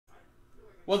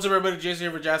What's up, everybody? Jason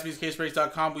here for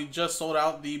JaspysCaseBreaks.com. We just sold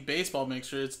out the baseball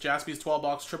mixer. It's Jaspy's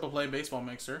 12-box triple play baseball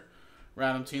mixer.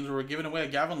 Random teams where we're giving away a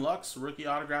Gavin Lux rookie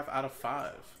autograph out of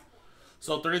 5.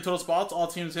 So 30 total spots. All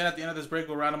teams in at the end of this break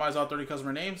will randomize all 30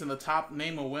 customer names, and the top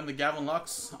name will win the Gavin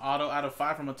Lux auto out of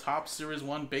 5 from a top Series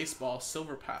 1 baseball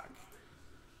silver pack.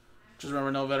 Just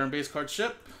remember, no veteran base card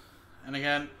ship. And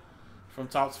again, from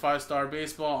Topps 5-star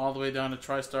baseball all the way down to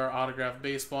Tri-Star autograph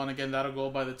baseball. And again, that'll go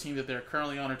by the team that they're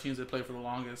currently on or teams that play for the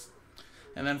longest.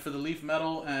 And then for the Leaf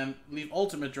Metal and Leaf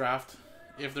Ultimate draft,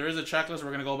 if there is a checklist, we're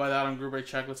going to go by that on Group Break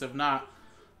checklist. If not,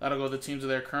 that'll go to the teams that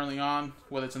they're currently on,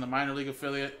 whether it's in the minor league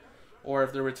affiliate or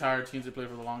if they're retired teams that play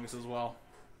for the longest as well.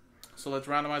 So let's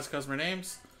randomize the customer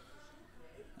names.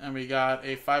 And we got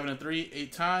a 5 and a 3,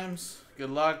 8 times. Good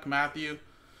luck, Matthew.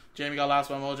 Jamie got last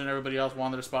by Mojo, and everybody else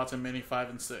won their spots in mini 5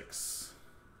 and 6.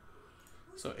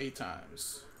 So 8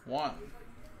 times. 1,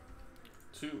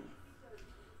 2,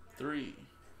 3,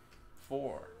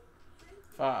 4,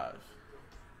 5,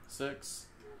 6,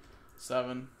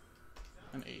 7,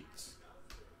 and 8.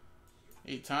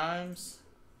 8 times.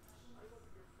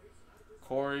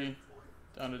 Corey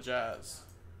down to Jazz.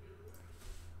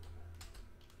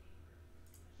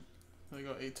 There we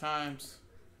go, 8 times.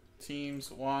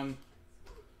 Teams 1,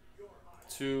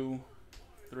 2,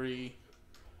 3,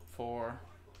 4,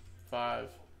 5,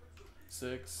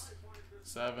 6,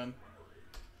 7,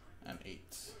 and 8.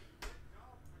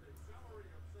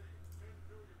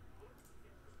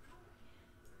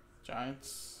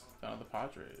 Giants down to the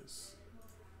Padres.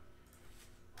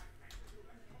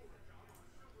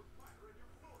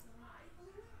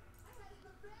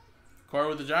 Corey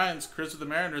with the Giants, Chris with the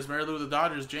Mariners, Mary Lou with the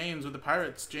Dodgers, James with the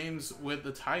Pirates, James with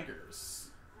the Tigers.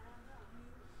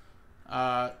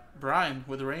 Brian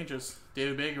with the Rangers,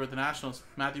 David Baker with the Nationals,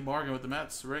 Matthew Morgan with the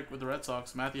Mets, Rick with the Red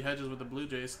Sox, Matthew Hedges with the Blue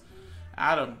Jays,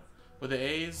 Adam with the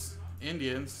A's,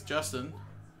 Indians, Justin.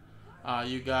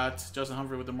 You got Justin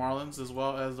Humphrey with the Marlins as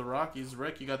well as the Rockies.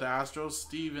 Rick, you got the Astros,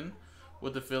 Steven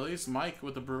with the Phillies, Mike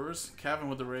with the Brewers, Kevin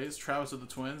with the Rays, Travis with the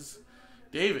Twins,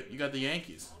 David, you got the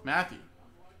Yankees, Matthew.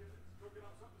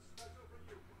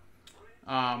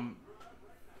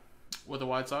 With the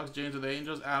White Sox, James with the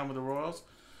Angels, Adam with the Royals,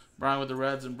 Brian with the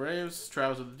Reds and Braves,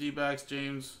 Travis with the D-backs,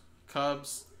 James,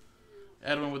 Cubs,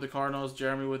 Edwin with the Cardinals,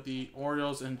 Jeremy with the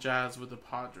Orioles, and Jazz with the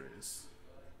Padres.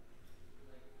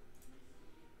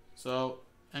 So,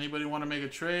 anybody want to make a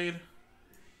trade?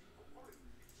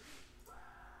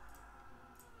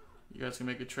 You guys can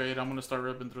make a trade. I'm going to start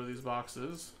ripping through these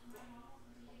boxes.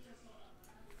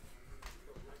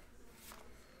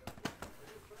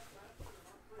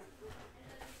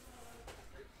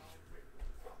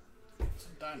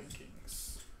 Diamond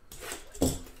Kings.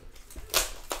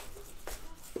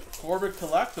 Corbett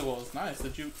Collectibles. Nice.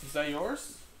 Is that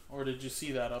yours? Or did you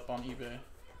see that up on eBay?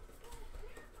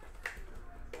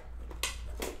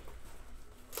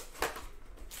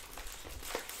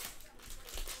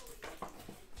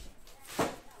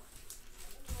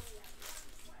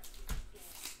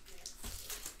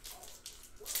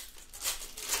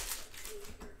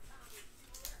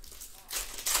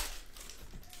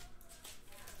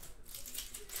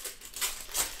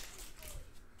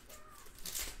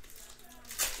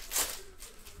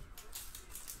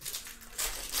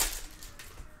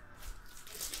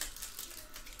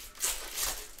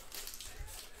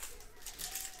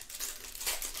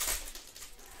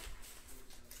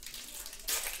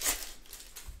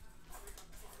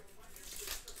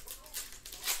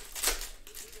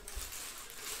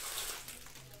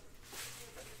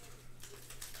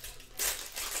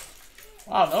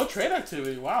 Wow, no trade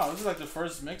activity. Wow, this is like the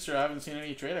first mixer I haven't seen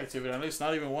any trade activity. At least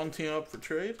not even one team up for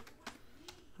trade.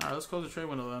 Alright, let's close the trade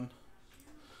window then.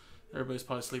 Everybody's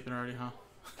probably sleeping already, huh?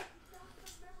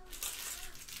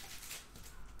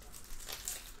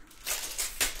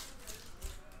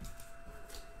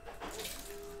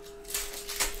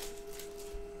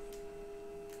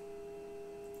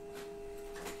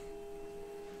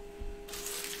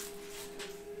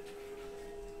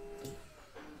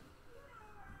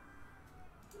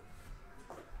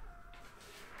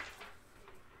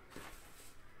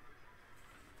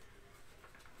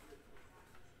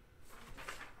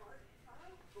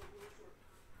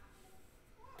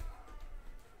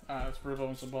 Alright, let's rip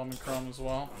open some Bowman Chrome as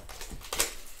well.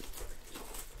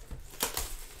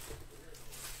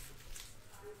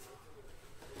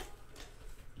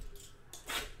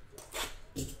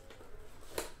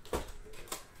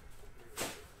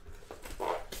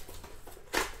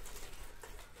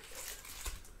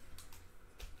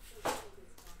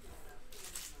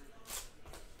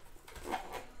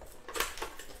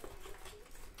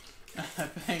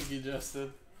 Thank you,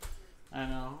 Justin. I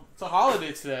know. It's a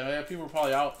holiday today. Man. People are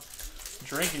probably out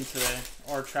drinking today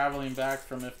or traveling back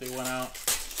from if they went out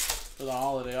for the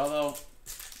holiday. Although,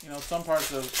 you know, some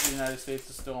parts of the United States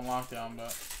is still in lockdown,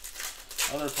 but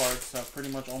other parts have pretty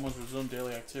much almost resumed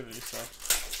daily activity. So I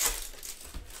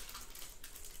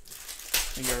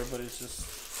think everybody's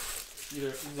just either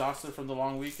exhausted from the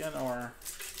long weekend or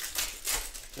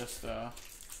just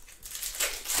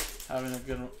having a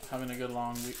good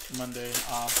long week, Monday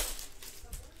off.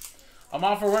 I'm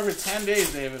off for work for 10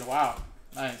 days, David. Wow,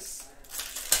 nice.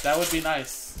 That would be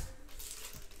nice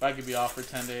if I could be off for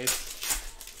 10 days.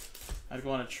 I'd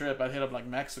go on a trip. I'd hit up like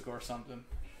Mexico or something.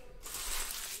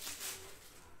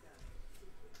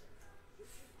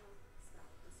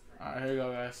 All right, here you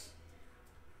go, guys.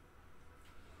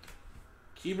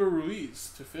 Kiba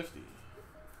Ruiz to 50.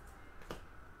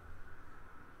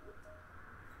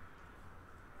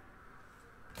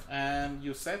 And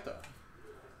Yuseta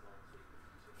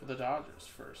for the Dodgers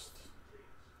first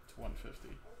to 150.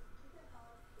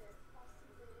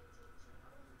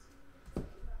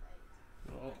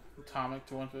 Little Atomic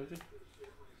to 150.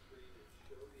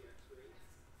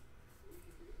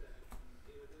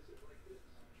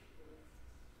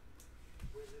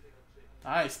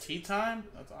 Nice. Tea time?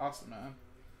 That's awesome, man.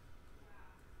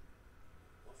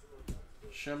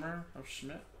 Shimmer of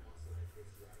Schmidt.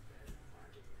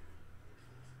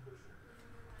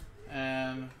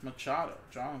 And Machado,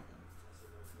 Jonathan.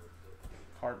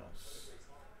 Cardinals.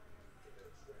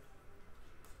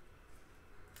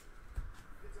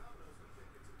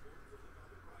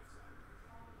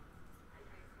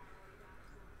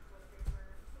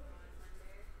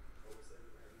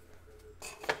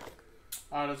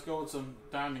 Alright, let's go with some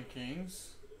Diamond Kings.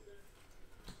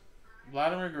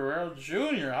 Vladimir Guerrero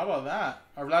Jr., how about that?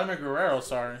 Or Vladimir Guerrero,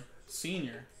 sorry.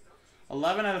 Senior.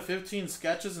 11 out of 15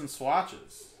 sketches and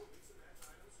swatches.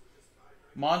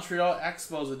 Montreal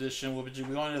Expos edition will be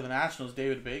going to the Nationals,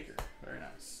 David Baker. Very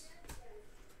nice.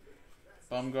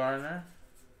 Bumgarner.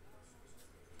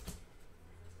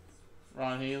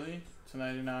 Ron Healy,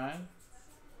 /99.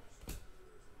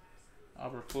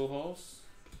 Albert Pujols.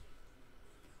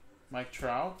 Mike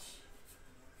Trout.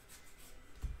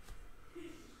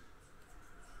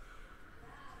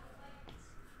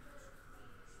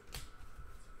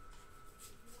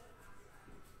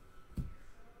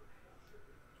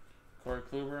 Corey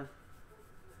Kluber.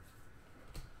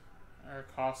 Eric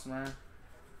Hosmer.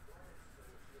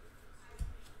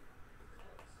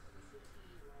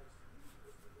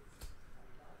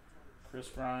 Chris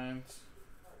Bryant.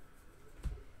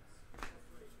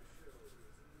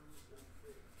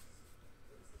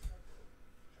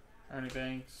 Ernie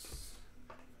Banks.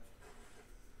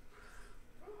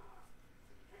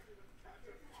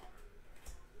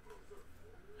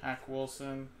 Hack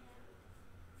Wilson.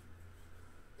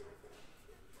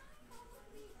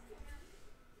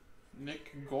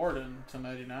 Nick Gordon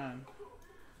 /99.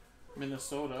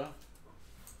 Minnesota.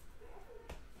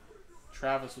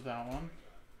 Travis with that one.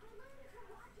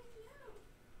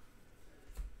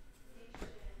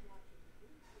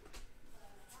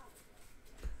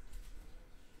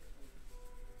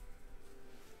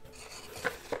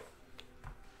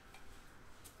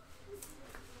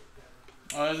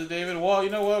 Oh, is it David? Well, you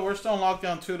know what? We're still in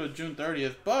lockdown 2 to June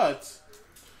 30th, but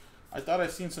I thought I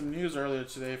seen some news earlier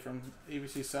today from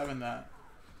ABC 7 that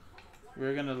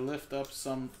we're going to lift up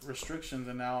some restrictions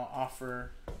and now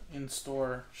offer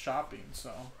in-store shopping.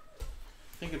 So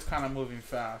I think it's kind of moving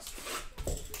fast.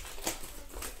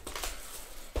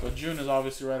 But June is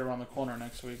obviously right around the corner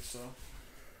next week, so.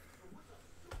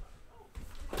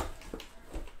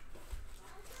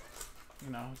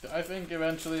 You know, I think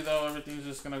eventually, though, everything's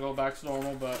just going to go back to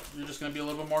normal, but you're just going to be a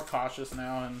little bit more cautious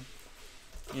now, and,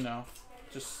 you know,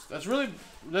 just, that's really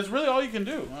all you can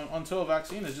do until a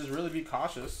vaccine is just really be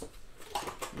cautious.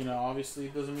 You know, obviously,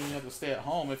 it doesn't mean you have to stay at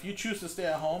home. If you choose to stay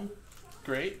at home,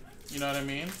 great, you know what I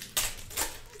mean?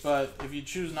 But if you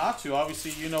choose not to,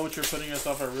 obviously, you know what you're putting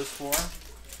yourself at risk for.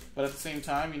 But at the same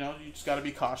time, you know, you just got to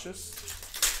be cautious,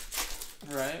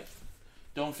 right?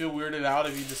 Don't feel weirded out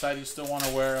if you decide you still want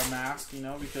to wear a mask, you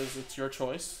know, because it's your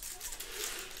choice,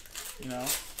 you know,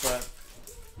 but,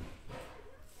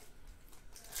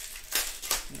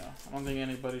 you know, I don't think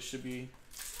anybody should be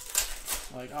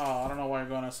like, oh, I don't know why you're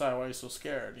going outside, why are you so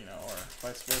scared, you know, or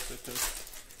vice versa, because,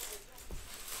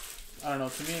 I don't know,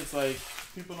 to me it's like,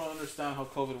 people don't understand how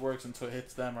COVID works until it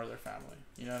hits them or their family,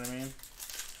 you know what I mean?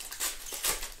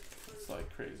 It's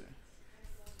like crazy.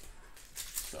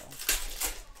 So.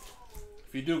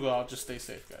 If you do go out, just stay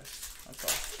safe, guys. That's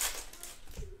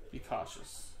all. Be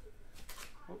cautious.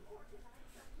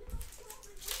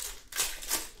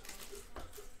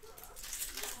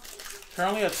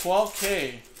 Currently at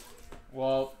 12K.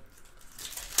 Well,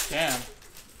 damn.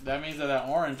 That means that that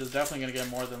orange is definitely going to get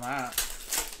more than that.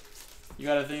 You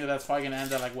got to think that that's probably going to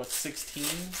end at like, what, 16?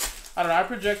 I don't know. I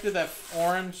projected that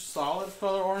orange, solid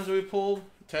color orange that we pulled,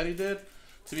 Teddy did,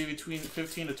 to be between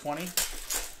 15 to 20.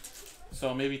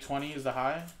 So maybe 20 is the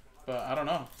high. But I don't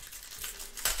know.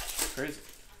 Crazy.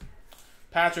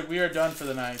 Patrick, we are done for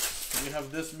the night. We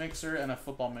have this mixer and a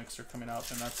football mixer coming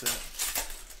up, and that's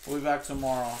it. We'll be back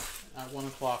tomorrow at 1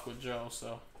 o'clock with Joe,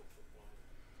 so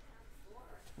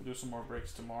we'll do some more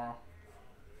breaks tomorrow.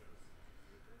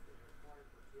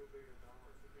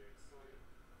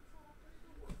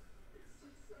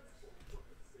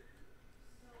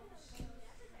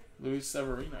 Luis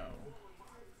Severino.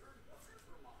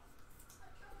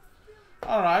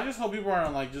 I don't know. I just hope people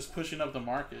aren't like just pushing up the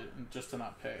market and just to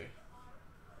not pay.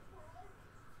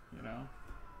 You know?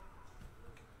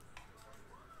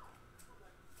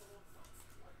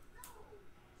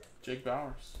 Jake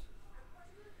Bowers.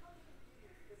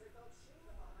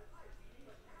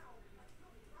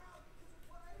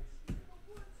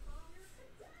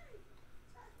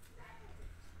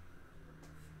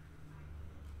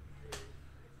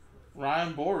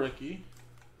 Ryan Boricki.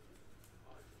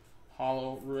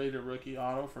 Hollow rated rookie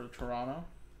auto for Toronto.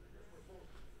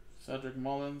 Cedric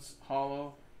Mullins,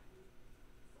 hollow.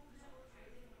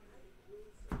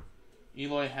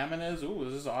 Eloy Jimenez. Ooh,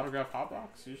 is this an autograph hot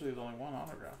box? Usually there's only one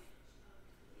autograph.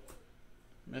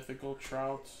 Mythical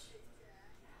Trout.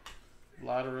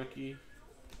 Ladder rookie.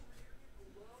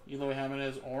 Eloy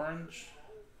Jimenez, orange.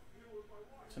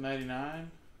 /99.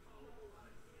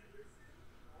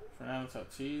 Fernando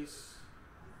Tatis.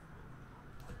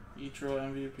 Etro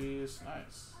MVPs.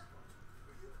 Nice.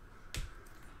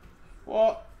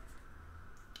 Well,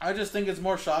 I just think it's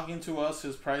more shocking to us,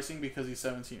 his pricing, because he's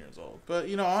 17 years old. But,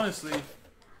 you know, honestly,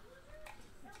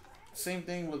 same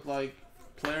thing with, like,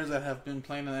 players that have been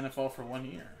playing in the NFL for 1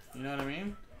 year. You know what I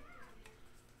mean?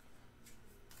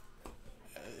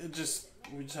 We just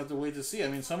have to wait to see. I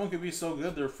mean, someone could be so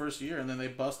good their first year and then they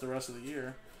bust the rest of the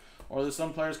year. Or there's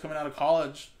some players coming out of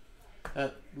college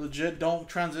that legit don't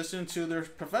transition to their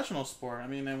professional sport. I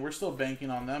mean, and we're still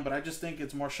banking on them, but I just think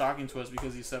it's more shocking to us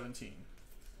because he's 17.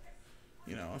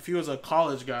 You know, if he was a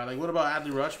college guy, like what about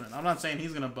Adley Rutschman? I'm not saying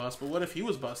he's going to bust, but what if he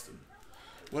was busted?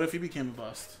 What if he became a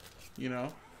bust? You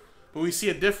know? But we see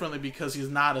it differently because he's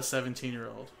not a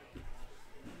 17-year-old.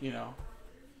 You know?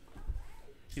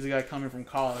 He's a guy coming from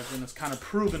college and has kind of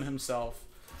proven himself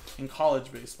in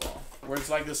college baseball. Where it's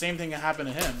like the same thing that happened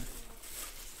to him.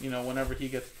 You know, whenever he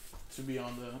gets to be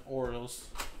on the Orioles.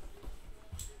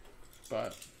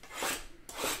 But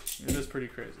it is pretty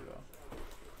crazy, though.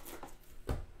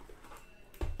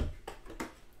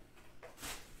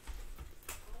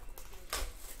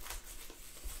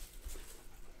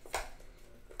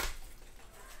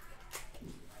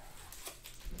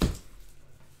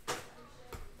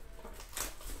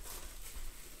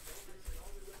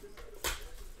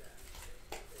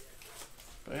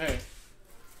 But hey,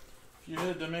 if you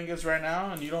hit Dominguez right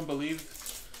now and you don't believe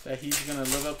that he's going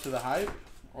to live up to the hype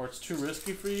or it's too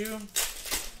risky for you,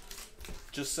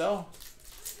 just sell.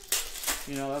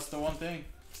 You know, that's the one thing.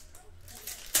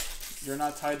 You're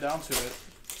not tied down to it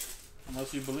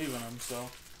unless you believe in him. So,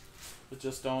 but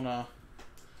just don't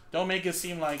make it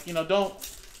seem like, you know, don't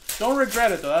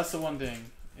regret it though. That's the one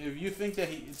thing. If you think that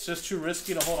it's just too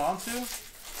risky to hold on to,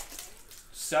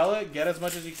 sell it, get as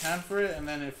much as you can for it, and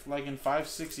then if like in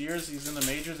 5-6 years he's in the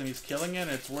majors and he's killing it,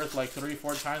 and it's worth like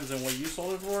 3-4 times than what you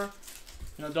sold it for,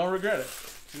 you know, don't regret it.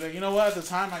 You're like, you know what, at the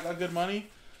time I got good money,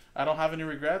 I don't have any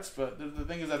regrets, but the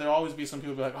thing is that there'll always be some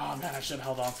people be like, oh man, I should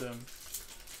have held on to him,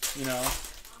 you know,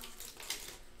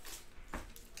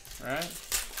 right?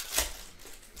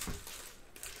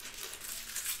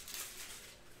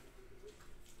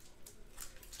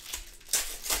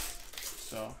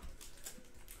 So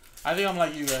I think I'm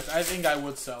like you guys. I think I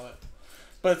would sell it.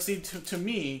 But see, to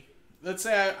me, let's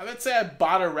say I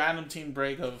bought a random team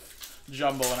break of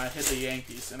Jumbo and I hit the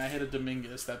Yankees and I hit a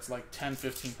Dominguez that's like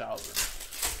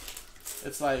 10-15,000.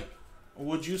 It's like,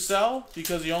 would you sell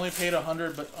because you only paid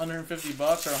 $150 or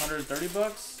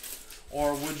 $130,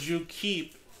 or would you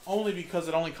keep only because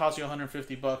it only cost you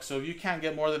 $150? So if you can't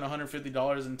get more than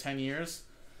 $150 in 10 years,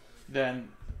 then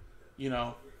you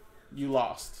know you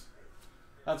lost.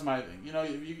 That's my thing. You know,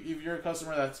 if you're a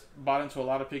customer that's bought into a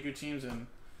lot of picker teams and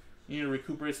you need to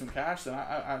recuperate some cash, then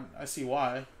I see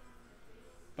why.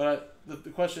 But the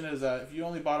question is that if you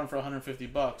only bought them for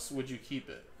 $150, would you keep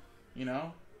it? You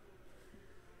know?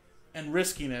 And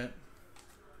risking it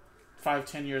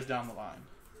 5-10 years down the line.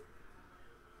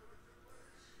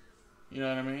 You know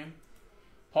what I mean?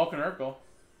 Paul Konerko,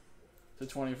 to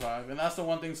 25, and that's the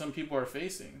one thing some people are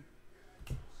facing.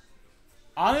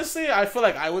 Honestly, I feel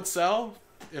like I would sell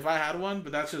if I had one,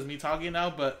 but that's just me talking now.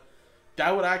 But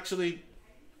that would actually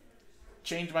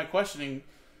change my questioning.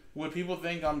 Would people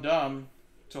think I'm dumb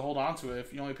to hold on to it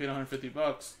if you only paid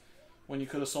 $150 when you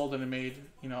could have sold it and made,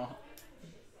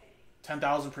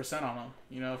 10,000% on them?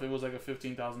 If it was like a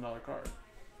 $15,000 card.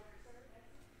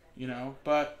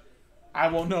 But I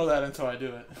won't know that until I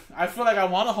do it. I feel like I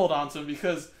want to hold on to him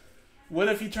because what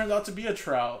if he turns out to be a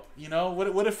Trout?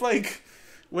 What if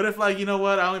you know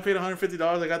what? I only paid $150.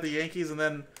 I got the Yankees, and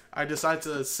then I decide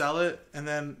to sell it, and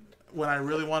then when I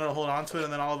really wanted to hold on to it,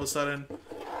 and then all of a sudden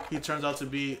he turns out to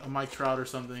be a Mike Trout or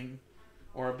something,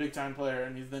 or a big time player,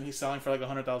 and then he's selling for like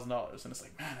 $100,000, and it's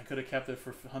like, man, I could have kept it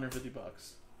for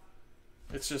 $150.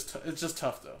 It's just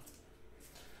tough though.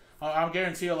 I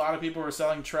guarantee a lot of people were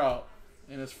selling Trout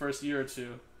in his first year or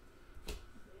two,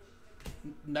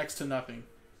 next to nothing,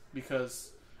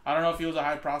 because I don't know if he was a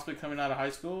high prospect coming out of high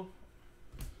school.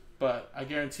 But I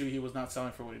guarantee he was not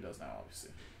selling for what he does now, obviously.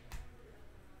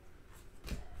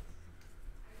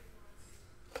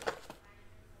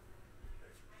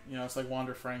 It's like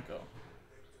Wander Franco,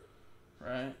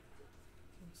 right?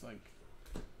 It's like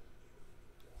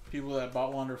people that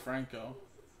bought Wander Franco,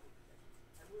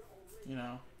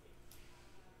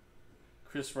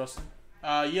 Chris Russell.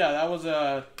 Yeah, that was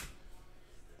a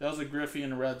Griffey in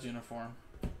the Reds uniform.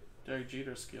 Derek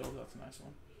Jeter skills, that's a nice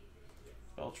one.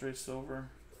 Beltre silver.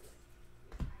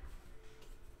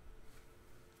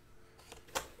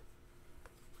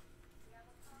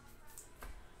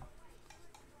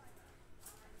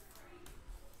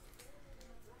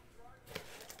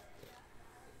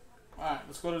 Alright,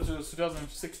 let's go to the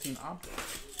 2016 Optic.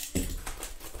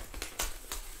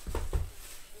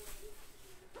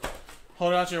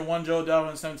 Hold on to your one Joe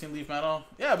Delvin 17 leaf metal.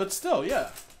 Yeah, but still,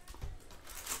 yeah.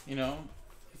 It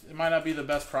might not be the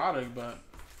best product, but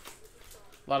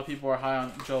a lot of people are high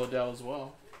on Joe Adell as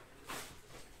well.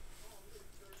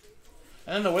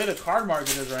 And then the way the card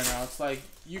market is right now, it's like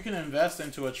you can invest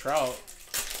into a Trout,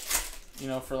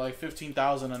 for like $15,000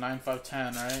 a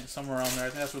 9.510, right? Somewhere around there. I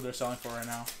think that's what they're selling for right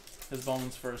now. His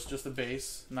Bowman's first, just the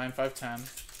base, 9.510,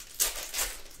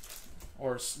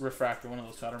 or refractor, one of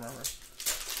those two, I don't remember.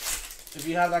 If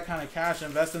you have that kind of cash,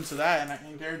 invest into that, and I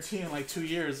can guarantee in like 2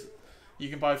 years, you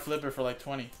can probably flip it for like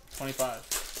 20,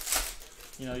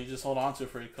 25. You just hold on to it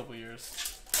for a couple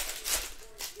years.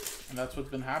 And that's what's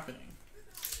been happening.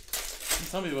 And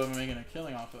some people have been making a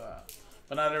killing off of that.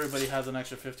 But not everybody has an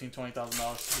extra $15,000, $20,000 to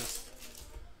just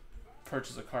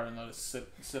purchase a card and let it sit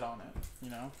on it,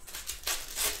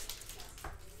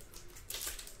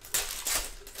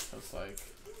 It's like,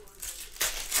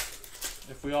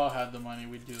 if we all had the money,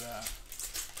 we'd do that.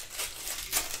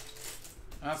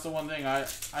 And that's the one thing, I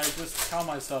just tell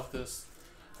myself this.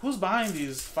 Who's buying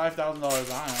these $5,000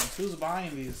 Ions? Who's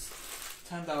buying these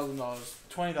 $10,000,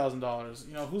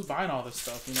 $20,000? Who's buying all this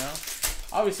stuff,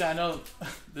 Obviously, I know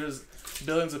there's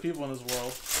billions of people in this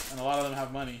world, and a lot of them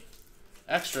have money.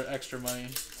 Extra money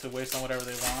to waste on whatever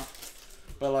they want.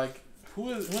 But, like,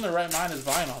 who in their right mind is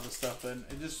buying all this stuff? And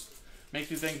it just makes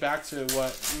you think back to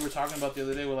what we were talking about the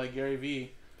other day with, like, Gary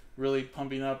Vee really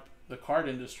pumping up the card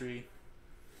industry,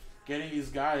 getting these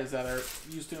guys that are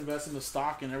used to invest in the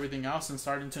stock and everything else and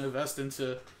starting to invest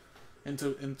into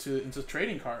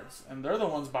trading cards. And they're the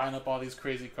ones buying up all these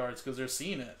crazy cards because they're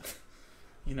seeing it,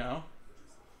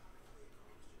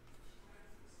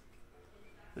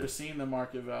 They're seeing the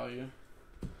market value.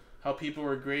 How people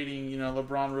were grading,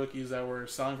 LeBron rookies that were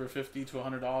selling for $50 to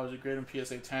 $100. You grade them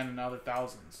PSA 10 and now they're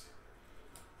thousands.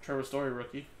 Trevor Story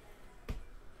rookie.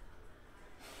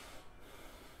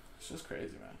 It's just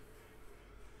crazy, man.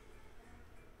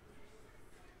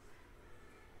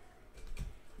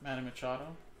 Manny Machado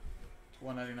to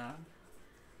 199.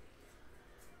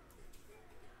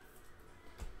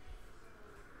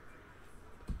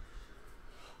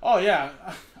 Oh yeah,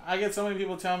 I get so many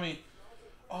people tell me,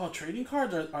 "Oh, trading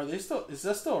cards are they still? Is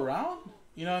that still around?"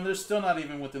 And they're still not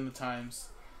even within the times.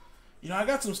 I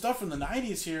got some stuff from the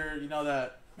 '90s here.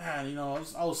 That man,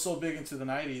 I was so big into the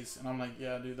 '90s, and I'm like,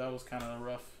 yeah, dude, that was kind of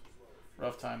a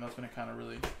rough time. That's when it kind of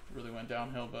really went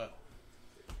downhill. But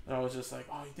I was just like,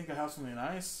 oh, you think I have something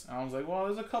nice? And I was like, well,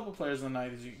 there's a couple players in the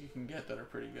 '90s you can get that are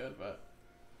pretty good, but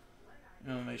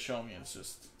and they show me it's a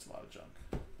lot of junk.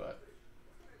 But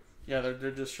yeah,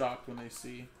 they're just shocked when they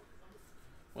see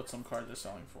what some cards are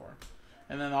selling for.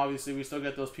 And then obviously we still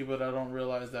get those people that don't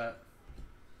realize that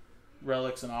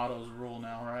relics and autos rule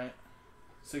now, right?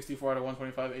 64 out of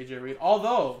 125 AJ Reed.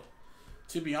 Although,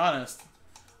 to be honest,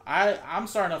 I'm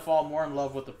starting to fall more in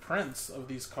love with the prints of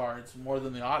these cards more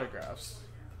than the autographs.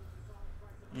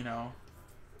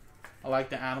 I like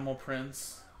the animal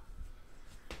prints.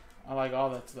 I like all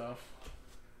that stuff.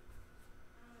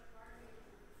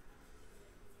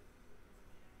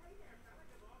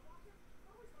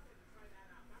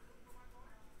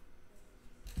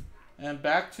 And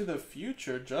Back to the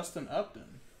Future, Justin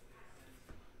Upton.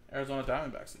 Arizona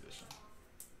Diamondbacks edition.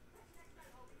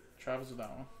 Travis with that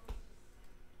one.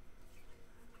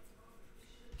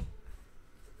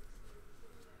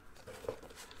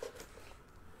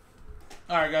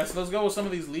 Alright guys, so let's go with some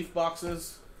of these Leaf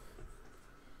boxes.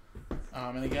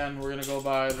 And again, we're going to go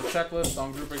by the checklist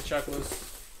on Group Break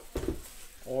Checklist.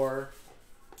 Or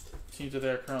teams that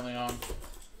they're currently on.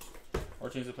 Or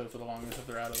teams that play for the longest if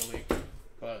they're out of the league.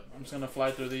 But I'm just going to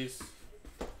fly through these.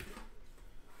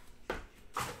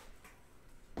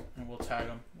 And we'll tag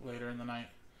them later in the night.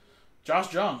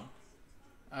 Josh Jung,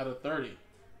 out of 30.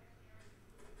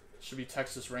 Should be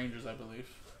Texas Rangers, I believe.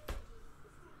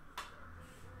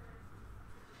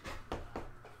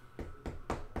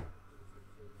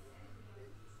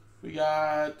 We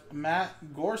got Matt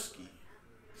Gorski,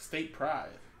 State Pride.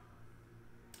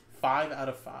 5 out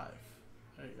of 5.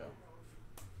 There you go.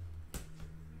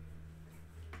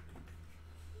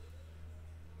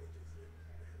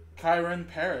 Kyron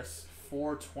Paris,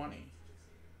 420.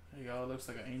 There you go. It looks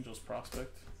like an Angels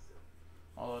prospect.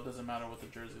 Although it doesn't matter what the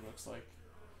jersey looks like.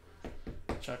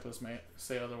 Checklist may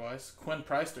say otherwise. Quinn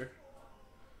Preister,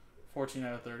 14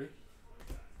 out of 30.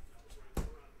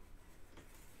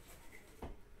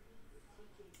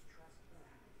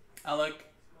 Alec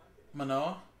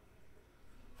Manoah,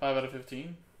 5 out of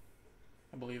 15.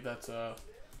 I believe that's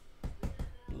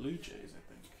Blue Jays, I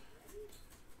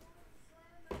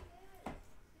think.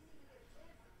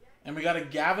 And we got a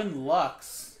Gavin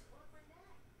Lux,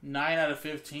 9 out of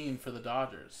 15 for the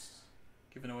Dodgers.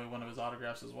 Giving away one of his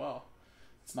autographs as well.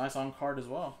 It's nice on card as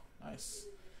well. Nice.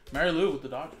 Mary Lou with the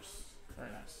Dodgers.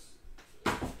 Very nice.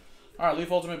 Alright,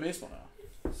 Leaf Ultimate Baseball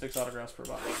now. 6 autographs per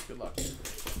box. Good luck.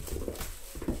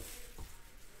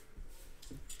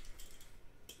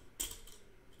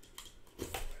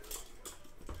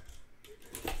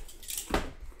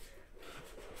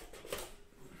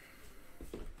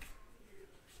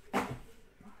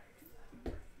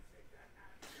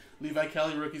 Levi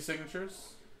Kelly rookie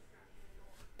signatures.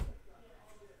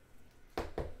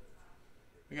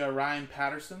 We got Ryan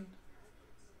Patterson.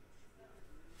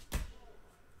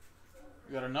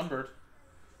 We got a numbered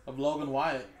of Logan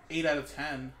Wyatt, 8 out of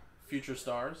 10 future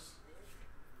stars.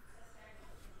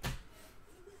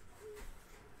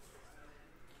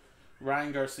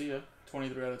 Ryan Garcia,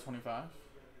 23 out of 25.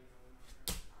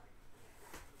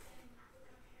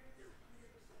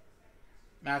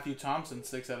 Matthew Thompson,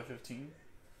 6 out of 15.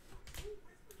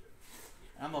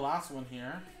 And the last one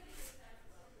here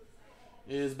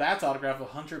is Bat's autograph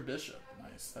of Hunter Bishop.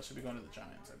 Nice. That should be going to the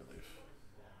Giants, I believe.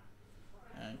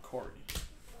 And Corey.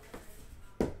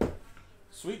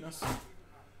 Sweetness.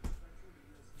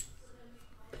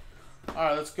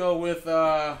 Alright, let's go with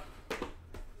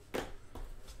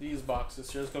these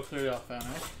boxes here. Let's go clear it off, fan,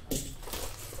 eh?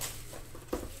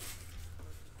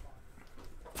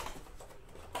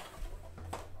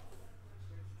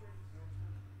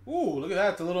 Ooh, look at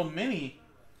that. The little mini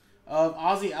of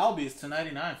Ozzie Albies to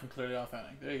 99 from Clearly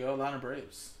Authentic. There you go. Atlanta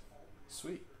Braves.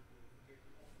 Sweet.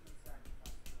 I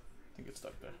think it's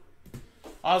stuck there.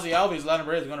 Ozzie Albies, Atlanta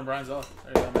Braves, going to Brian Zella.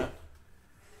 There you go, man.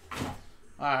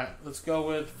 Alright, let's go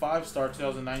with 5-star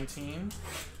 2019.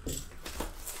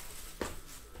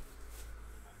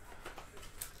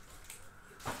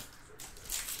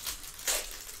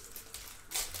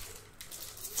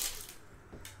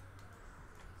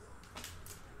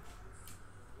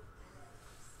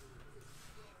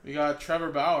 We got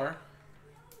Trevor Bauer.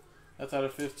 That's out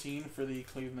of 15 for the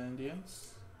Cleveland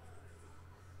Indians.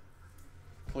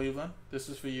 Cleveland, this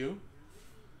is for you.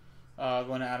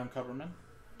 Going to Adam Kupperman.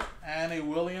 And a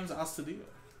Williams Astudillo.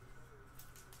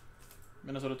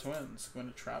 Minnesota Twins, going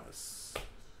to Travis.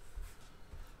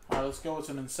 Alright, let's go with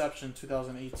an Inception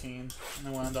 2018. And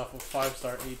then we'll end off with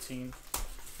 5-star 18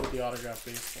 with the autograph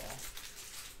baseball.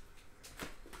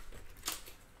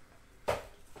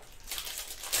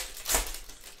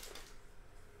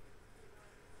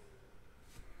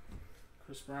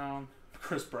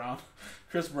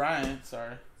 Chris Bryant,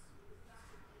 sorry.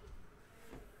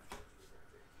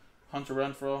 Hunter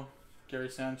Renfroe, Gary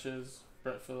Sanchez,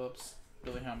 Brett Phillips,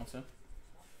 Billy Hamilton.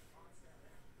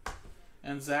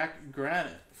 And Zach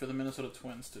Granite for the Minnesota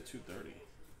Twins to 230.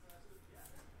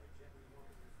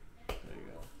 There you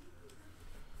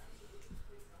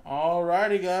go.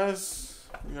 Alrighty, guys.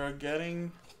 We are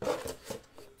getting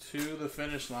to the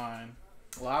finish line.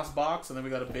 Last box, and then we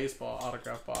got a baseball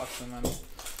autograph box, and then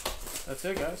that's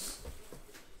it, guys.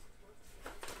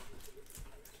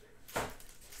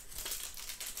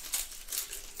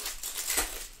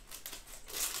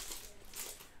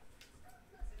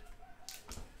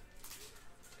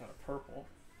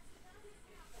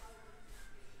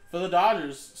 For the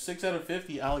Dodgers, 6 out of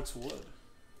 50, Alex Wood.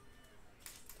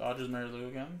 Dodgers, Mary Lou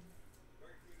again.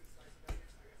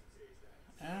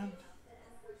 And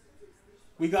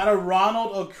we got a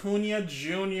Ronald Acuna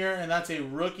Jr., and that's a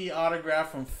rookie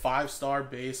autograph from 5-Star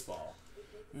Baseball.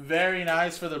 Very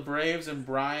nice for the Braves and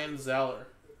Brian Zeller.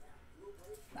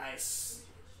 Nice.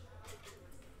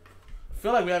 I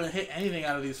feel like we haven't hit anything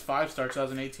out of these 5-Star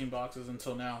 2018 boxes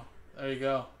until now. There you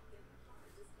go.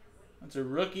 That's a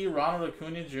rookie Ronald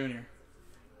Acuna Jr.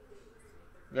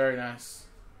 Very nice.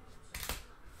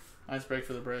 Nice break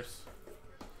for the Braves.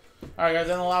 Alright guys,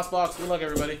 in the last box. Good luck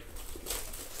everybody.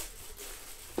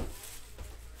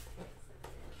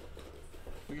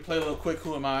 We can play a little quick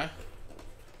Who Am I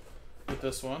with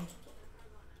this one.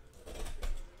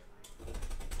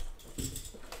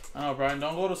 I know, Brian,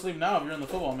 don't go to sleep now if you're in the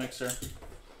football mixer.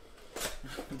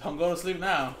 Don't go to sleep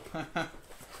now.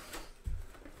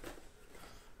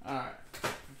 Alright,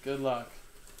 good luck.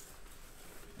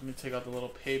 Let me take out the little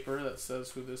paper that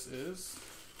says who this is.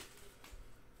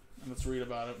 And let's read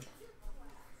about it.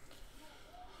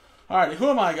 Alright, who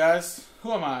am I, guys?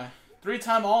 Who am I?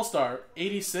 3-time All-Star,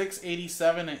 86,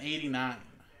 87, and 89.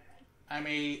 I'm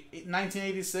a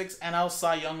 1986 NL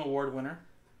Cy Young Award winner.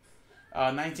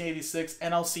 1986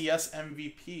 NLCS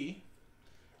MVP.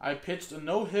 I pitched a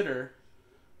no-hitter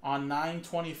on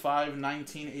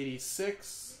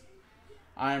 9/25/1986.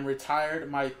 I am retired.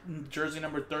 My jersey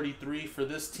number 33 for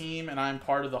this team, and I am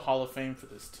part of the Hall of Fame for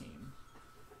this team.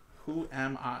 Who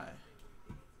am I?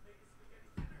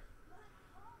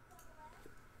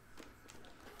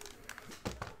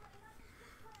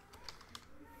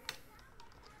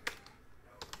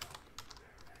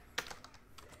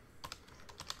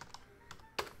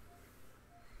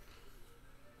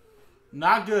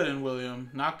 Not good in, William.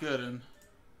 Not good in.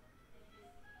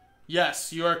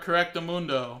 Yes, you are correct,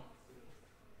 Amundo.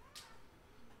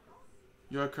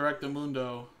 You are correct,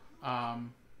 Amundo,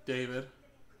 David.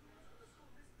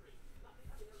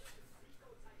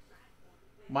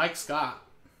 Mike Scott.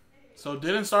 So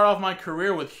didn't start off my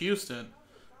career with Houston,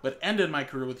 but ended my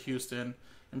career with Houston,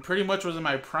 and pretty much was in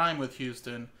my prime with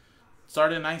Houston.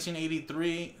 Started in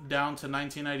 1983 down to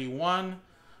 1991.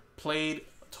 Played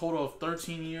total of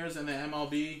 13 years in the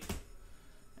MLB,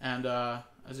 and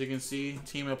as you can see,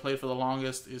 team I played for the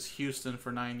longest is Houston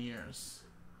for 9 years.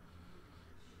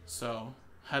 So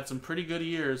had some pretty good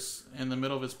years in the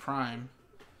middle of his prime,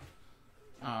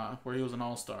 where he was an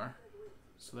all-star.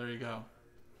 So there you go.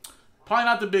 Probably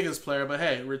not the biggest player, but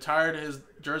hey, retired his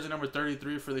jersey number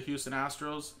 33 for the Houston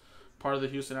Astros, part of the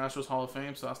Houston Astros Hall of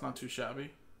Fame, so that's not too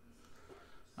shabby.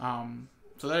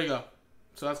 So there you go.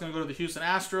 So that's going to go to the Houston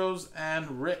Astros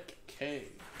and Rick K.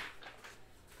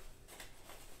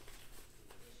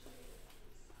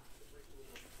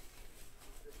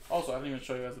 Also, I didn't even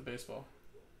show you guys the baseball.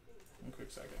 One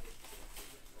quick second.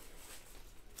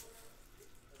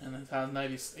 And it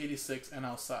has 86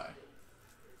 NL Cy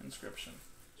inscription.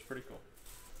 It's pretty cool.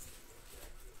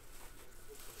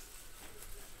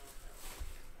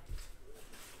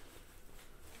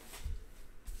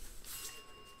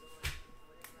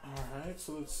 Alright,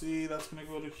 so let's see. That's going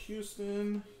to go to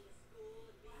Houston.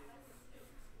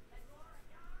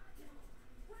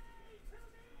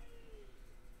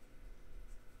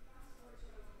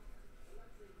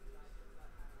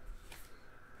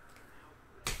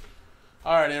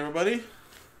 Alright, everybody.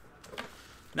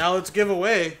 Now let's give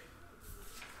away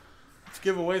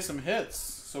some hits.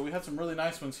 So we had some really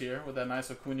nice ones here with that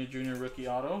nice Acuna Jr. rookie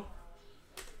auto.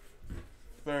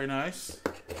 Very nice.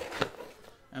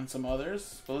 And some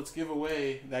others. But let's give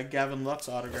away that Gavin Lux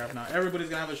autograph. Now everybody's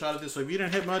going to have a shot at this. So if you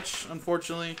didn't hit much,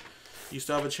 unfortunately, you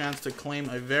still have a chance to claim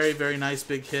a very, very nice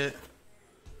big hit.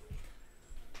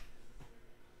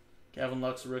 Gavin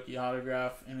Lux rookie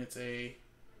autograph. And it's a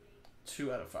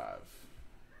 2 out of 5.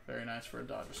 Very nice for a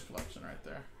Dodgers collection right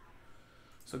there.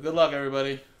 So good luck,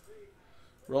 everybody.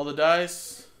 Roll the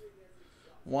dice.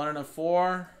 1 and a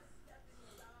 4.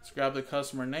 Let's grab the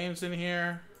customer names in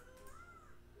here.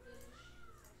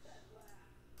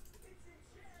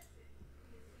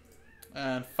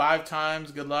 And 5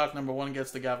 times. Good luck. Number 1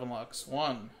 gets the Gavin Lux.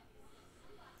 1,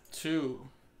 2,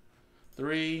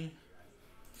 3,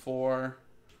 4,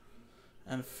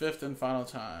 and 5th and final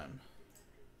time.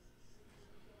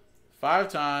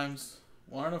 5 times.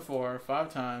 1 and a 4.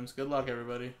 5 times. Good luck,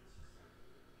 everybody.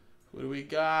 Who do we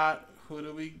got? Who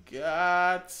do we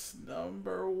got?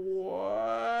 Number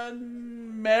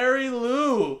 1. Mary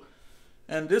Lou.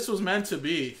 And this was meant to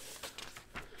be.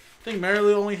 I think Mary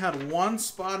Lou only had 1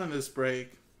 spot in this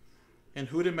break. And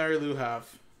who did Mary Lou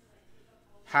have?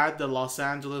 Had the Los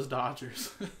Angeles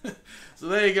Dodgers. So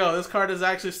there you go. This card is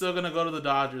actually still going to go to the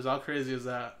Dodgers. How crazy is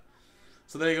that?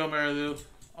 So there you go, Marilu.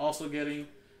 Also getting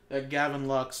that Gavin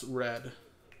Lux red.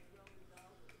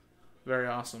 Very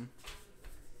awesome.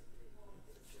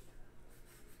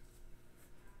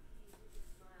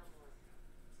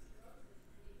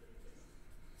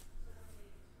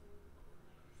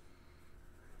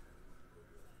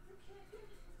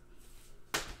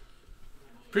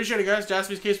 Appreciate it, guys.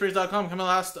 Jaspyscasebreaks.com.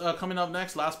 Coming up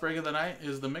next, last break of the night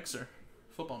is the mixer.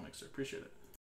 Football mixer. Appreciate it.